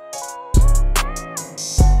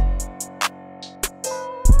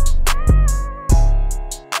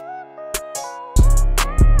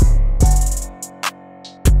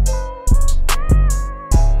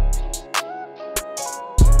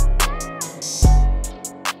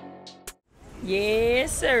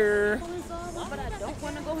 Yes, sir. But I don't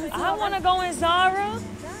want to go in I want to go in Zara.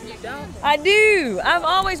 You don't? I do. I've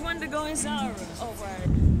always wanted to go in Zara. Oh, right.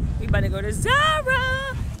 We about to go to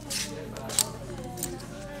Zara.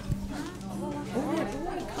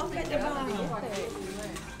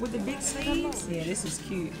 With the big sleeves? Yeah, this is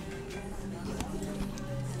cute.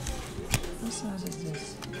 What size is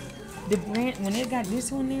this? The brand, when they got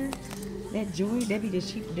this one there, that Joy, that be the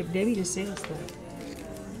cheap, that be the sales stuff.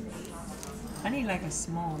 I need like a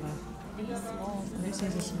small though. Small. This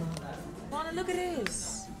is a small. Mona, look at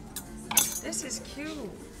this. This is cute.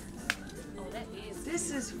 Oh, that is.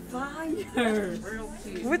 This is fire. Real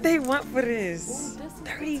cute. What they want for this? Ooh, this is the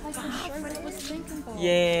 35 type of for shirt I was this? thinking about.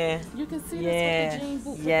 Yeah. You can see Yeah. this with the jean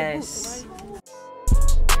boot. Yes. With the boots,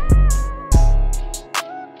 right?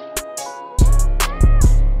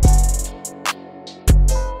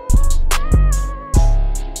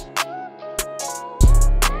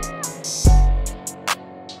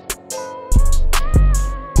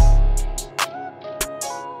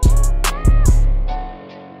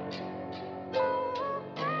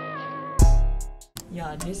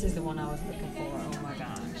 Y'all, this is the one I was looking for. Oh my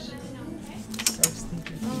gosh. So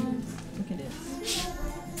stinky. Look at this.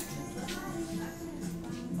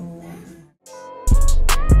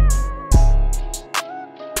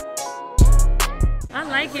 I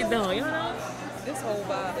like it though, you know? This whole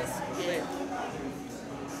vibe is lit.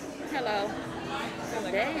 Hello.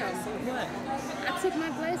 Damn. What? I took my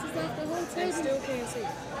glasses off the whole I table. still can't see.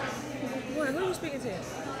 What? Who are you speaking to?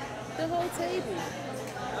 The whole table.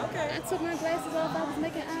 Okay. I took my glasses off. I was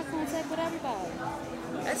making eye contact with everybody.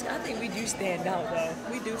 I think we do stand out though.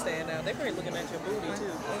 We do stand out. They probably looking at your booty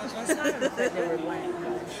too. Aside from the fact that we're black.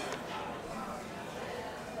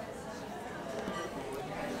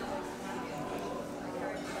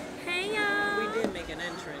 Hey y'all. We did make an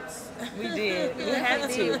entrance. We did. We had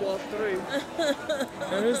to walk through.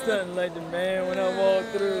 And it's nothing like the man when I walk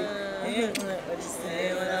through. What you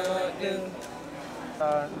say when I walk through?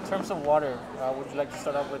 In terms of water, would you like to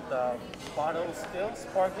start off with bottled still,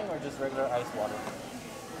 sparkling, or just regular ice water?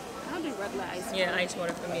 I'll do regular ice water. Yeah, ice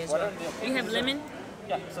water for me as well. You have lemon?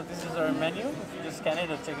 Yeah, so this is our menu. If you just scan it,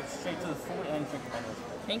 it'll take it straight to the food and drink menu.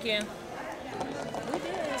 Thank you. We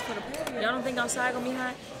did ask for the patio. Y'all don't think outside gonna be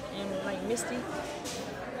hot and like misty?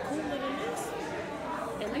 Cooler than this.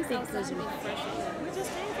 At least outside will be fresh air. We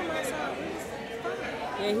just came from outside.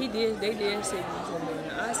 Yeah, he did. They did say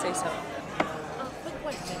I say so.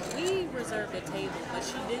 Quick question. We reserved a table, but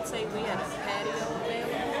she did say we had a patio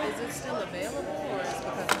available. Is it still available, or is it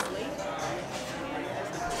because it's late?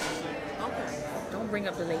 Okay. Don't bring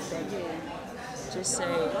up the late back here. Just say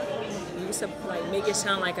you like make it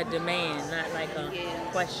sound like a demand, not like a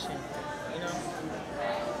question. You know?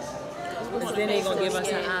 Because then they're gonna give us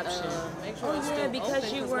an option. Make sure Oh it's yeah, still because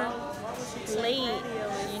open, you 'cause were why would she say late. patio?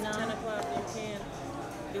 It's You know? 10 o'clock. You can't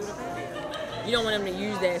do the patio. You don't want them to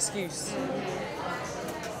use that excuse.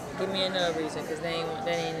 Give me another reason, because that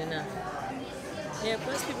ain't enough. Yeah,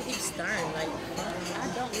 plus people keep starting, like, I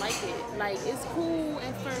don't like it. Like, it's cool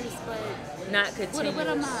at first, but not continuous. what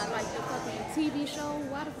am I? Like the fucking TV show?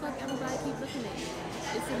 Why the fuck everybody keep looking at me?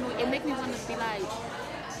 It's annoying. It makes me want to be like,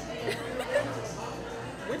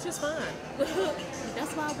 Which is fine.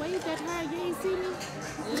 that's why I waved at her. You ain't see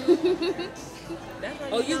me? That's why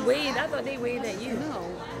Oh, you waved? I thought they waved at you. No.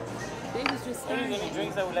 They was just staring Any at me.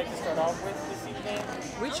 drinks that we'd like to start off with this evening?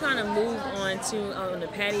 We're trying to move on to on the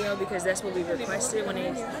patio because that's what we requested when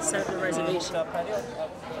they set up the reservation. Patio?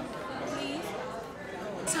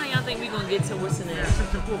 What time y'all think we're going to get to what's in there?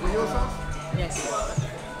 Yes.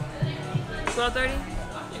 12:30?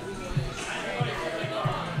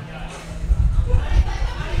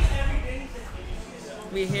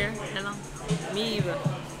 We here? Hello? Me either.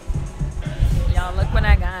 Y'all look what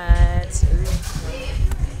I got.